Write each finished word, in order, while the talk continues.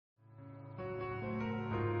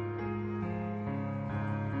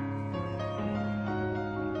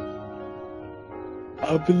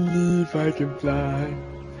I believe I can fly.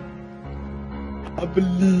 I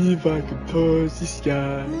believe I can touch the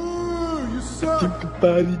sky. I think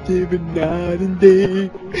about it every night and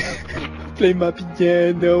day. Play my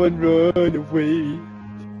piano and run away.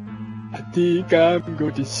 I think I'm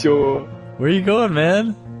going to shore. Where are you going,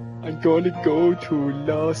 man? I'm gonna go to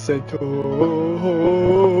Los Santos.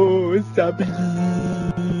 I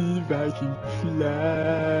believe I can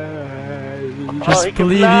fly. Just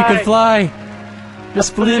believe you can fly.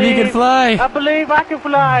 Just believe you can fly. I believe I can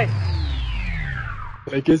fly.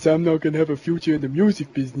 I guess I'm not gonna have a future in the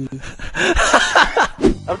music business.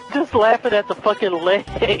 I'm just laughing at the fucking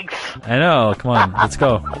legs. I know. Come on, let's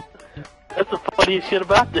go. That's the funniest shit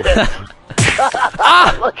about this. Look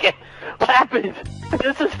at what happened.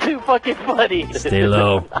 This is too fucking funny. Stay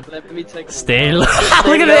low. Stay low.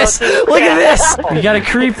 Look at this. Look at this. You gotta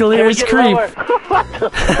creep the lyrics creep.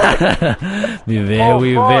 Be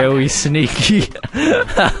very, very sneaky.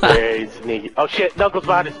 Very sneaky. Oh shit, Knuckles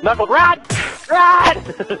behind us. Knuckles, run! Run!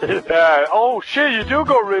 Oh shit, you do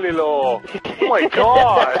go really low. Oh my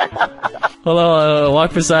god. Hold on,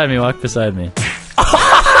 walk beside me, walk beside me.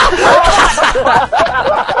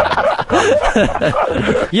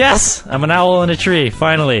 Yes! I'm an owl in a tree,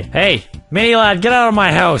 finally. Hey, Mini Lad, get out of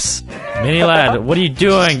my house! Mini Lad, what are you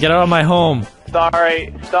doing? Get out of my home.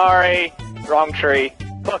 Sorry, wrong tree.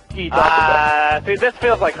 Fuck you, Dr. See, this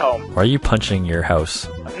feels like home. Why are you punching your house?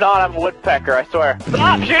 Not, I'm a woodpecker, I swear.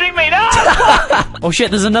 Stop shooting me, no! Oh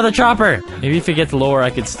shit, there's another chopper! Maybe if it gets lower,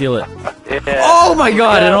 I could steal it. Yeah. Oh my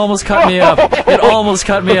god, it almost cut me up! It almost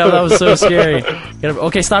cut me up, that was so scary.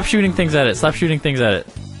 Okay, stop shooting things at it, stop shooting things at it.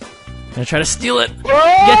 I'm gonna try to steal it!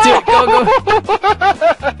 Get to it! Go,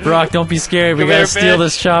 go! Brock, don't be scared, we gotta steal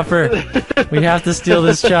this chopper. We have to steal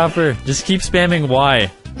this chopper. Just keep spamming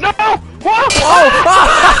Y. No! Oh!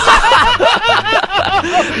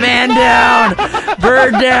 Man down!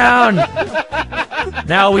 Bird down!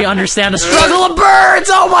 Now we understand the struggle of birds!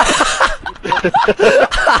 Oh my!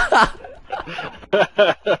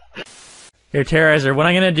 Here, Terrorizer, what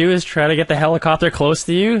I'm gonna do is try to get the helicopter close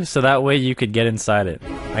to you, so that way you could get inside it.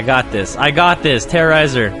 I got this,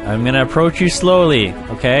 Terrorizer. I'm gonna approach you slowly,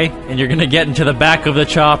 okay? And you're gonna get into the back of the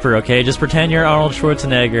chopper, okay? Just pretend you're Arnold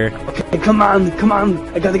Schwarzenegger. Okay, come on,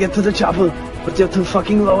 I gotta get to the chopper. But you're too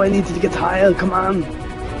fucking low, I need to get higher, come on.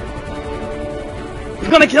 He's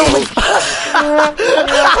gonna kill me!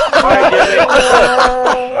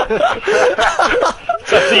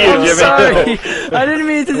 I'm sorry, I didn't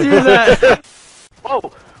mean to do that.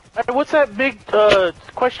 Whoa! Hey, what's that big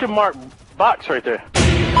question mark box right there?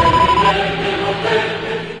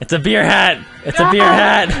 It's a beer hat. It's a beer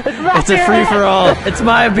hat. It's a free for all. It's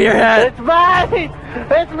my beer hat. It's mine.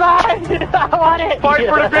 It's mine. I want it. Fight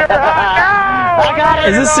for the beer hat! I got it.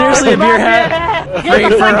 Is this seriously a beer hat? Free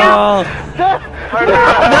for all. No!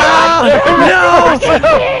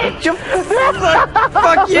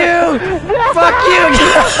 Fuck you! Fuck you!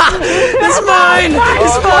 It's mine!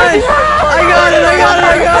 It's mine! I got it!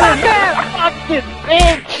 Fucking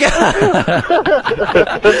bitch!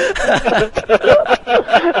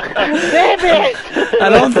 Damn it! I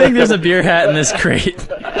don't think there's a beer hat in this crate.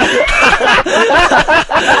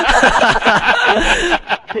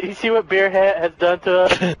 You see what Beer Hat has done to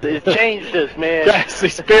us? It's changed us, man. Guys,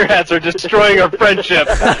 these beer hats are destroying our friendship.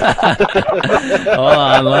 Hold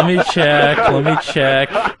on, let me check.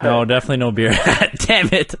 No, definitely no beer hat. Damn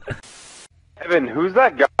it. Evan, who's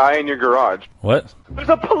that guy in your garage? What? There's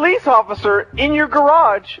a police officer in your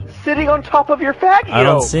garage sitting on top of your Faggio. I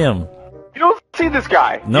don't see him. You don't see this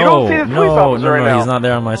guy. No, you don't see this police officer right now. he's not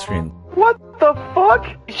there on my screen. What the fuck?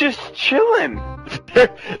 He's just chilling.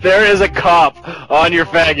 There is a cop on your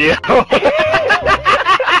Faggio.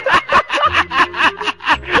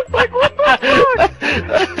 Like, what the fuck?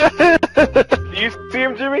 Do you see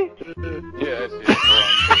him, Jimmy? Yeah, I see him.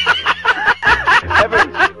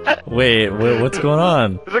 Evan. Wait, what's going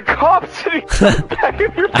on? There's a cop sitting back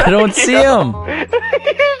in your Faggio. I don't see him. He's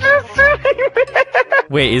just sitting there.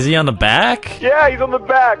 Wait, is he on the back? Yeah, he's on the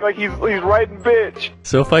back, like he's riding bitch.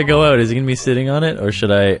 So if I go out, is he gonna be sitting on it, or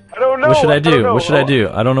should I? I don't know. What should I do? What should I do?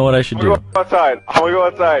 I don't know what I should do. I'm gonna go outside. I'm gonna go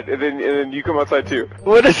outside, and then you come outside too.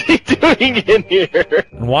 What is he doing in here?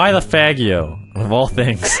 Why the Faggio, of all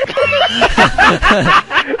things?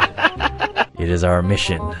 It is our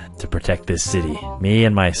mission to protect this city. Me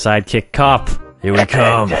and my sidekick Cop. Here we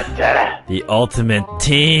come. The ultimate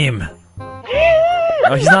team.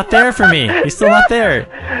 Oh, he's not there for me. He's still not there.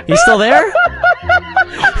 He's still there?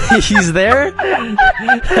 He's there?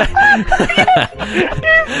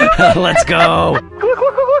 Let's go.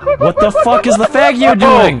 What the fuck is the Faggio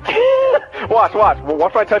doing? Watch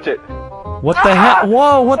when I touch it. What the hell?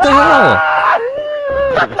 Whoa, what the hell?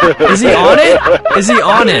 Is he on it? Is he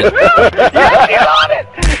on it? Yes, he's on it!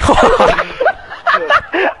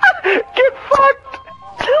 Get fucked!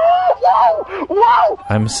 Whoa! Whoa!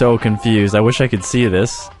 I'm so confused. I wish I could see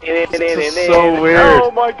this. This is so weird.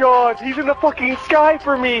 Oh my god, he's in the fucking sky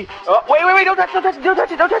for me! Wait, don't touch it, don't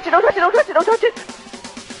touch it, don't touch it, don't touch it, don't touch it, don't touch it!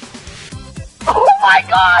 Oh my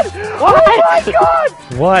god! What? Oh my god!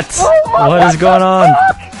 What? Oh What is going on?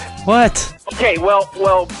 fuck? What? Okay, well,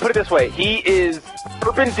 put it this way. He is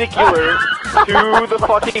perpendicular to the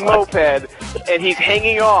fucking moped, and he's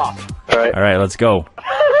hanging off. Alright. Alright, let's go.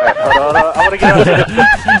 Hold on, I wanna get up.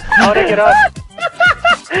 I wanna get up.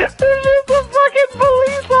 There's just a fucking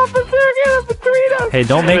police officer getting between us. Hey,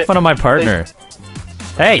 don't make fun of my partner.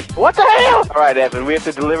 Hey! What the hell? Alright, Evan, we have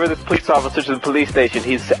to deliver this police officer to the police station.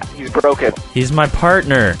 He's broken. He's my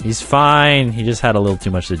partner. He's fine. He just had a little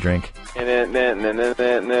too much to drink. And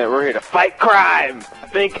we're here to fight crime. I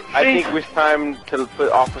think it was time to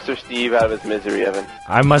put Officer Steve out of his misery, Evan.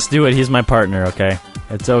 I must do it. He's my partner, okay?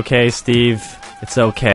 It's okay, Steve. It's okay.